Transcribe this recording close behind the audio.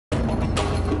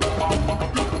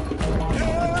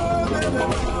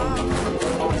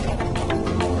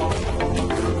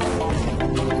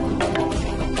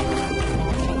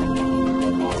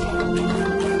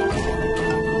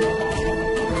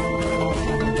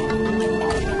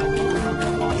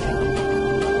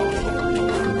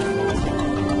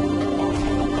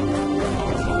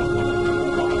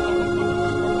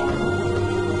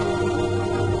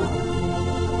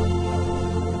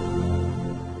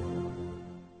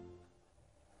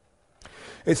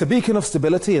It's a beacon of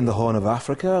stability in the Horn of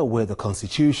Africa with a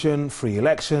constitution, free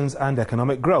elections and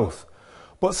economic growth.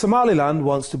 But Somaliland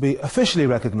wants to be officially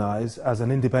recognised as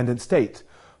an independent state,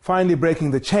 finally breaking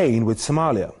the chain with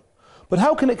Somalia. But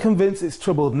how can it convince its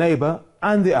troubled neighbour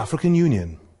and the African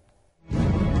Union?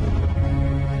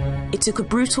 It took a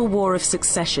brutal war of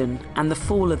succession and the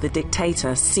fall of the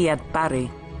dictator Siad Barre.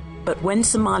 But when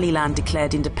Somaliland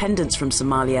declared independence from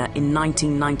Somalia in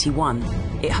 1991,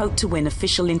 it hoped to win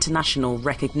official international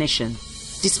recognition.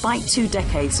 Despite 2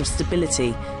 decades of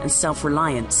stability and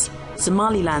self-reliance,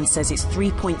 Somaliland says its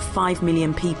 3.5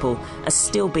 million people are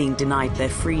still being denied their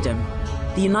freedom.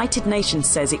 The United Nations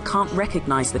says it can't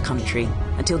recognise the country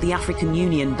until the African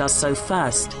Union does so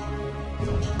first.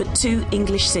 But 2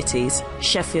 English cities,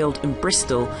 Sheffield and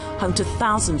Bristol, home to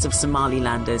thousands of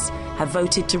Somalilanders, have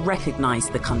voted to recognise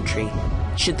the country.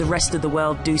 Should the rest of the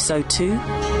world do so too?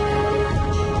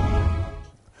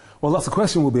 Well, that's a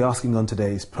question we'll be asking on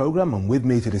today's programme, and with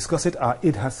me to discuss it are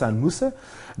Id Hassan Musa,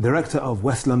 Director of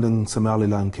West London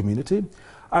Somaliland Community,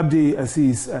 Abdi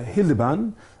Aziz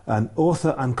Hildeban, an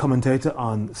author and commentator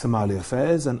on Somali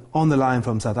affairs, and on the line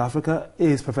from South Africa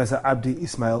is Professor Abdi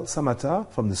Ismail Samatar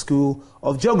from the School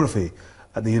of Geography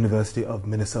at the University of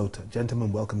Minnesota.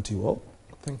 Gentlemen, welcome to you all.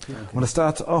 Thank you. I'm going to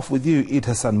start off with you, Id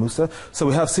Hassan Musa. So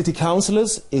we have city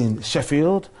councillors in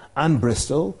Sheffield and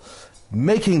Bristol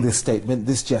making this statement,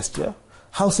 this gesture.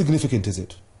 How significant is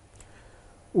it?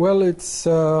 Well, it's,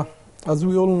 as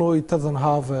we all know, it doesn't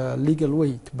have a legal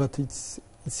weight, but it's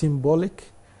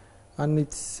symbolic. And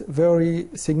it's very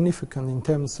significant in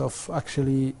terms of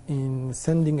actually in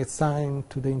sending a sign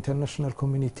to the international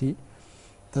community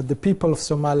that the people of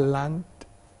Somaliland,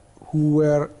 who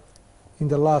were in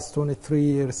the last 23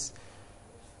 years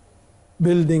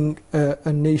building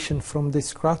a nation from the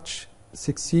scratch,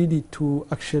 succeeded to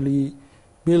actually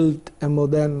build a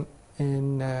modern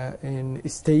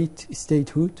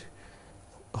statehood,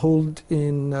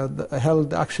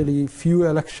 held actually few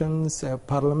elections, a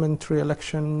parliamentary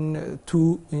election,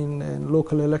 2 in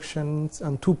local elections,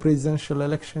 and 2 presidential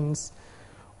elections.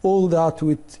 All that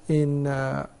in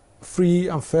free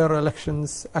and fair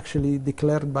elections actually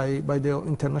declared by the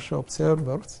international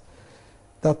observers.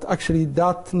 That actually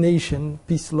that nation,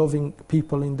 peace-loving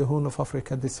people in the Horn of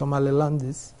Africa, the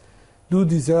Somalilanders, do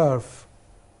deserve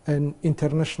an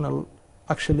international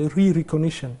actually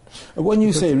re-recognition. When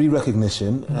you say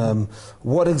re-recognition,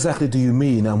 what exactly do you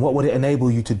mean, and what would it enable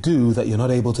you to do that you're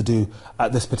not able to do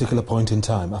at this particular point in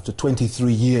time, after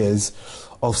 23 years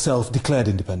of self-declared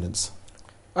independence?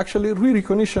 Actually,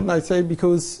 re-recognition, I say,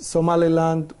 because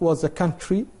Somaliland was a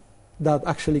country that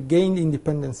actually gained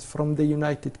independence from the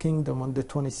United Kingdom on the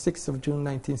 26th of June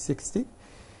 1960.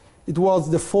 It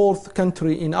was the 4th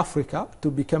country in Africa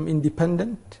to become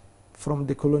independent from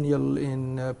the colonial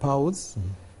powers.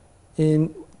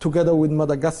 Together with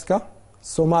Madagascar,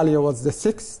 Somalia was the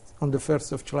 6th on the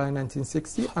 1st of July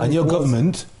 1960. And your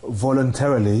government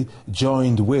voluntarily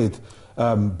joined with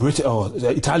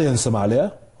Italian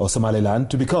Somalia, or Somaliland,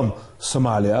 to become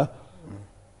Somalia.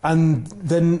 And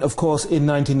then, of course, in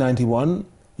 1991,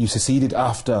 you seceded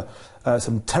after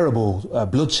some terrible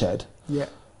bloodshed. Yeah.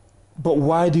 But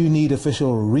why do you need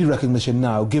official re-recognition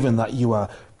now, given that you are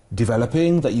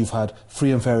developing, that you've had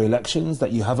free and fair elections,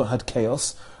 that you haven't had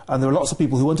chaos, and there are lots of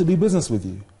people who want to do business with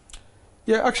you?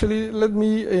 Yeah, actually, let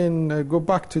me go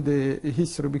back to the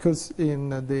history, because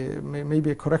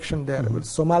maybe a correction there.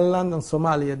 Somaliland and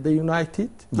Somalia, they united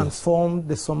and formed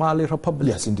the Somali Republic.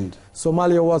 Yes, indeed.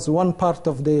 Somalia was one part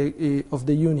of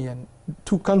the union.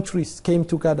 2 countries came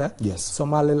together,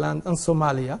 Somaliland and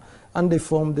Somalia, and they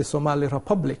formed the Somali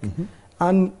Republic.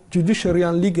 And judicially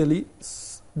and legally,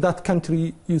 that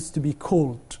country used to be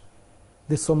called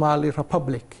the Somali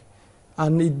Republic,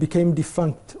 and it became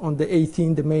defunct on the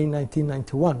 18th of May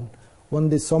 1991, when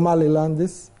the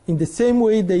Somalilanders, in the same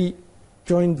way they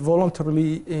joined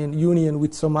voluntarily in union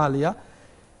with Somalia,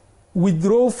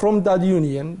 withdrew from that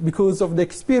union because of the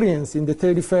experience in the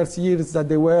 31st years that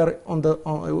they were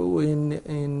in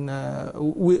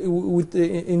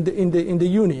the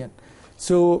union.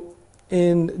 So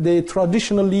the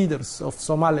traditional leaders of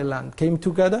Somaliland came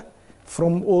together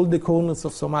from all the corners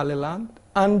of Somaliland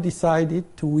and decided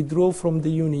to withdraw from the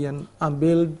union and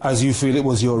build... As you feel it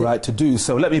was your right to do.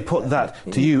 So let me put that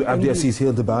to you, Abdi Aziz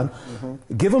Hildeban.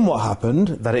 Given what happened,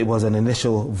 that it was an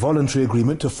initial voluntary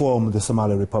agreement to form the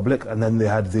Somali Republic, and then they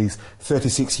had these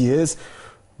 36 years,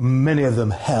 many of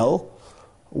them hell,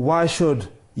 why should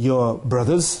your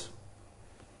brothers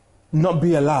not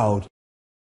be allowed,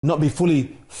 not be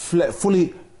fully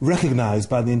recognized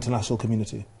by the international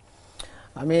community?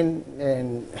 I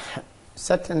mean,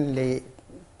 certainly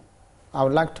I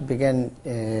would like to begin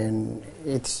to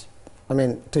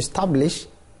establish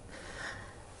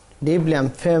deeply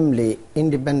and firmly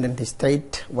independent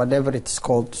state, whatever it's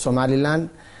called, Somaliland,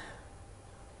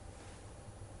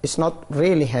 is not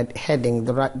really heading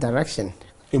the right direction.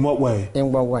 In what way?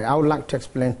 In what way? I would like to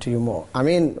explain to you more. I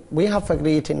mean, we have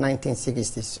agreed in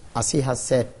 1960s, as he has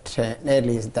said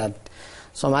earlier, that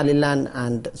Somaliland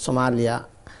and Somalia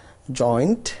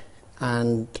joined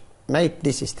and made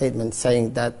this statement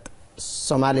saying that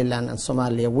Somaliland and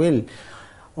Somalia will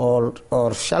or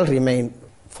shall remain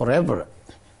forever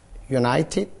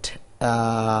united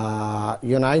and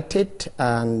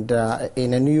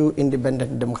in a new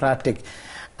independent, democratic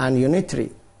and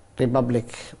unitary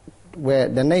republic, where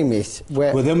the name is...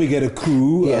 Well, then we get a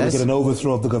coup, yes. We get an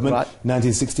overthrow of the government, right.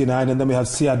 1969, and then we have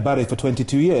Siad Barre for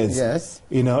 22 years. Yes.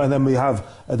 You know, and then we have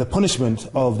the punishment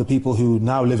of the people who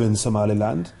now live in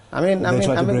Somaliland.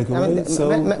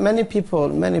 Many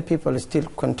people still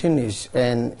continue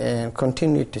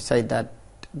to say that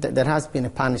there has been a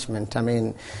punishment. I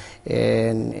mean,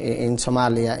 in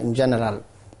Somalia in general,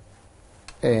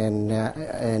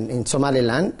 in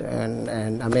Somaliland,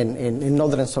 and I mean in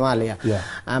northern Somalia. Yeah.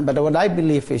 But what I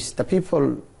believe is the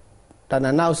people that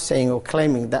are now saying or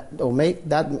claiming that or make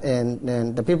that,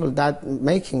 and the people that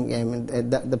making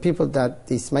the people that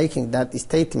is making that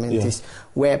statement is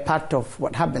were part of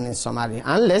what happened in Somalia.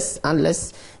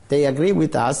 Unless they agree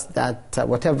with us that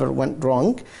whatever went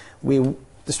wrong, we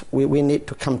need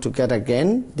to come together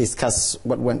again, discuss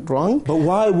what went wrong. But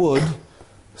why would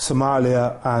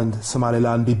Somalia and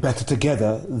Somaliland be better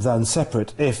together than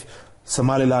separate if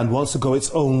Somaliland wants to go its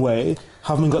own way?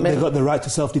 Haven't they got the right to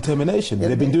self-determination?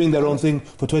 They've been doing their own thing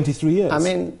for 23 years. I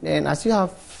mean, and as you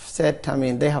have said, I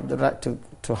mean, they have the right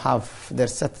to have their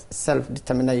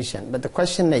self-determination. But the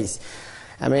question is,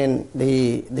 I mean,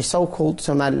 the so-called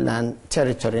Somaliland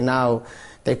territory now,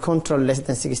 they control less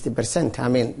than 60%. I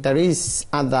mean, there is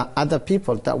other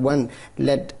people that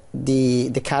led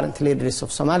the current leaders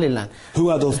of Somaliland.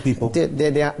 Who are those people?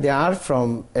 They are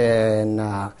from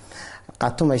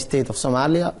Khartoum state of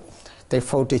Somalia. They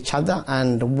fought each other,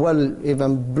 and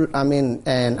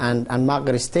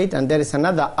Maghreb state, and there is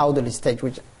another outer state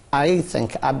which I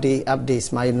think Abdi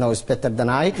Ismail knows better than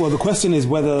I. Well, the question is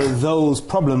whether those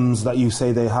problems that you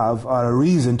say they have are a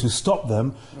reason to stop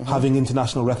them having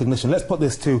international recognition. Let's put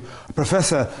this to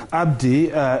Professor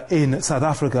Abdi in South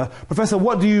Africa. Professor,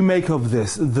 what do you make of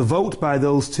this, the vote by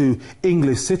those two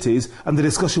English cities and the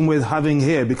discussion we're having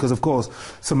here? Because, of course,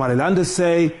 Somalilanders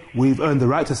say we've earned the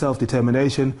right to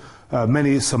self-determination.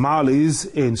 Many Somalis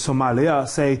in Somalia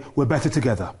say we're better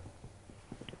together.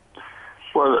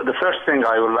 Well, the first thing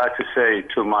I would like to say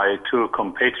to my two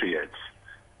compatriots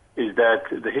is that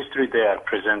the history they are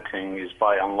presenting is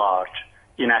by and large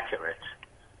inaccurate.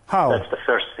 How? That's the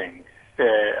first thing.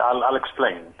 I'll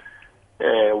explain.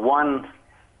 One,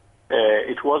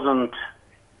 it wasn't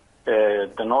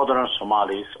the northern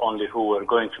Somalis only who were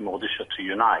going to Mogadishu to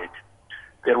unite.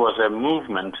 There was a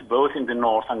movement both in the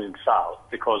north and in the south,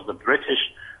 because the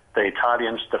British, the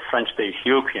Italians, the French, the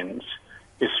Ethiopians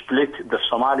split the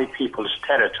Somali people's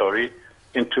territory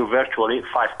into virtually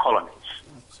 5 colonies.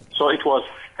 So it was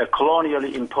a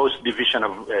colonially imposed division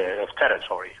of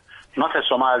territory, not a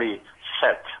Somali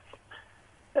set.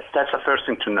 That's the first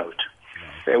thing to note,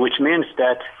 which means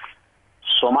that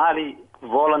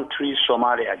voluntary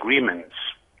Somali agreements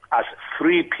as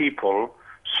free people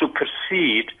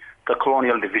supersede the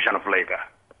colonial division of labor.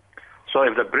 So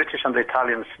if the British and the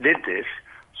Italians did this,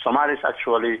 Somalis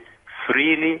actually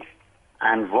freely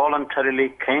and voluntarily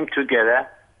came together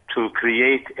to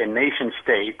create a nation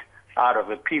state out of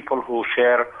the people who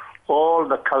share all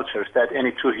the cultures that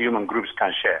any two human groups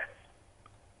can share.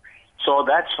 So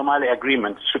that Somali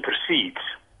agreement supersedes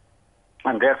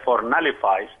and therefore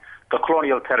nullifies the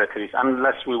colonial territories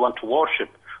unless we want to worship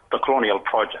the colonial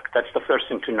project. That's the first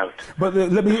thing to note. But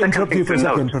let me interrupt you for a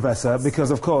second, Professor,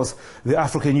 because, of course, the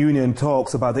African Union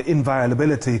talks about the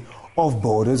inviolability of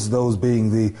borders, those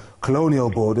being the colonial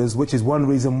borders, which is one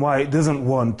reason why it doesn't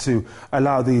want to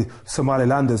allow the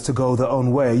Somalilanders to go their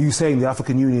own way. Are you saying the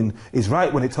African Union is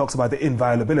right when it talks about the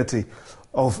inviolability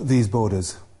of these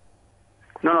borders?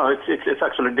 No, it's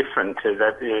actually different.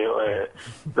 That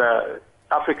the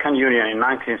African Union in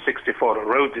 1964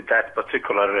 wrote that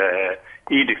particular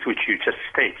edict which you just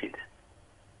stated.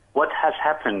 What has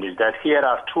happened is that here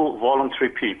are two voluntary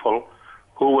people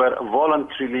who were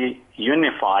voluntarily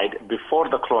unified before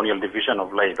the colonial division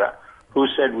of labor, who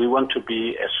said we want to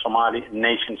be a Somali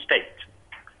nation state.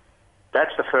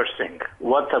 That's the first thing.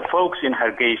 What the folks in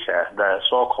Hargeisa, the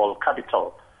so-called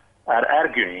capital, are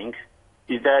arguing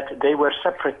is that they were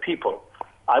separate people.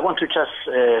 I want to just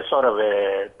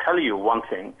tell you one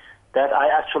thing, that I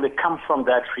actually come from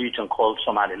that region called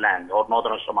Somaliland, or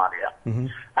northern Somalia.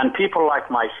 And people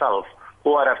like myself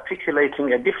who are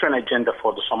articulating a different agenda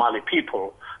for the Somali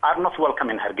people are not welcome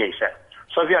in Hargeisa.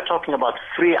 So if you are talking about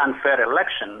free and fair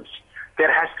elections,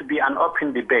 there has to be an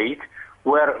open debate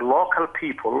where local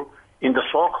people in the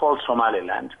so-called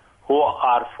Somaliland who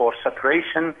are for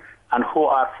separation and who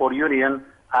are for union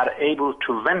are able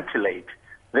to ventilate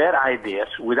their ideas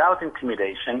without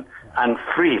intimidation and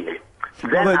freely.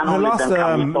 Well, the last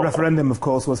referendum, of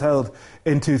course, was held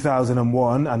in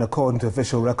 2001, and according to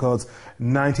official records,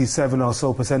 97% or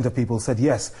so of people said,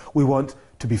 yes, we want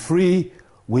to be free,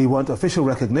 we want official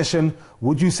recognition.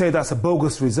 Would you say that's a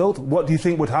bogus result? What do you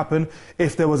think would happen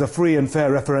if there was a free and fair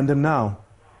referendum now?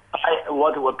 If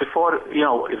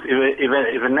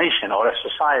a nation or a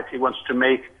society wants to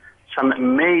make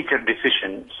some major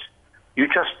decisions, you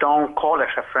just don't call a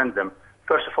referendum.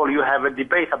 First of all, you have a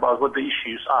debate about what the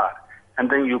issues are, and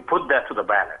then you put that to the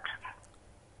ballot.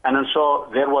 And so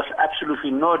there was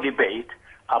absolutely no debate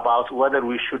about whether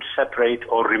we should separate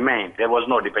or remain. There was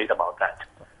no debate about that.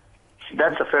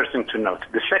 That's the first thing to note.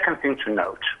 The second thing to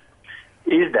note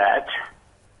is that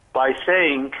by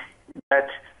saying that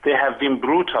they have been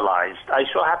brutalized, I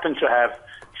so happen to have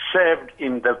served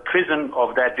in the prison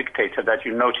of that dictator that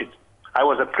you noted. I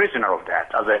was a prisoner of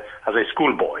that as a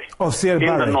schoolboy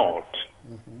in the north.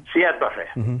 Siad Barre.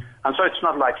 And so it's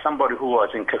not like somebody who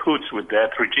was in cahoots with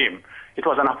that regime. It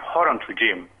was an abhorrent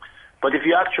regime. But if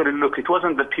you actually look, it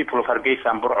wasn't the people of Hargeisa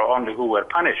and Burra only who were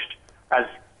punished, as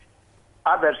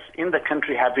others in the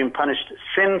country have been punished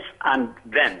since and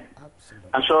then. Absolutely.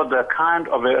 And so the kind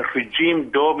of a regime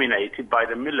dominated by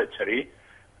the military,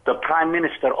 the prime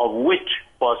minister of which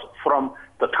was from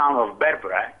the town of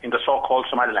Berbera in the so-called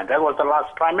Somaliland. That was the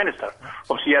last prime minister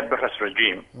of Siad Barre's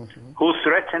regime, who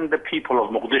threatened the people of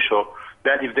Mogadishu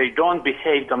that if they don't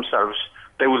behave themselves,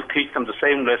 they will teach them the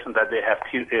same lesson that they have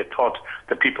taught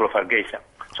the people of Hargeisa.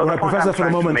 So right, Professor, for the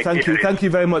moment, thank you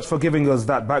very much for giving us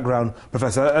that background,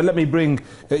 Professor. Let me bring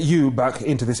you back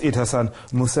into this, Eid Hassan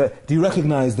Musa. Do you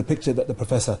recognise the picture that the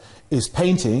Professor is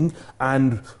painting,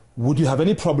 and would you have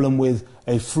any problem with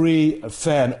a free,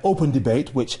 fair and open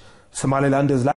debate, which Somaliland is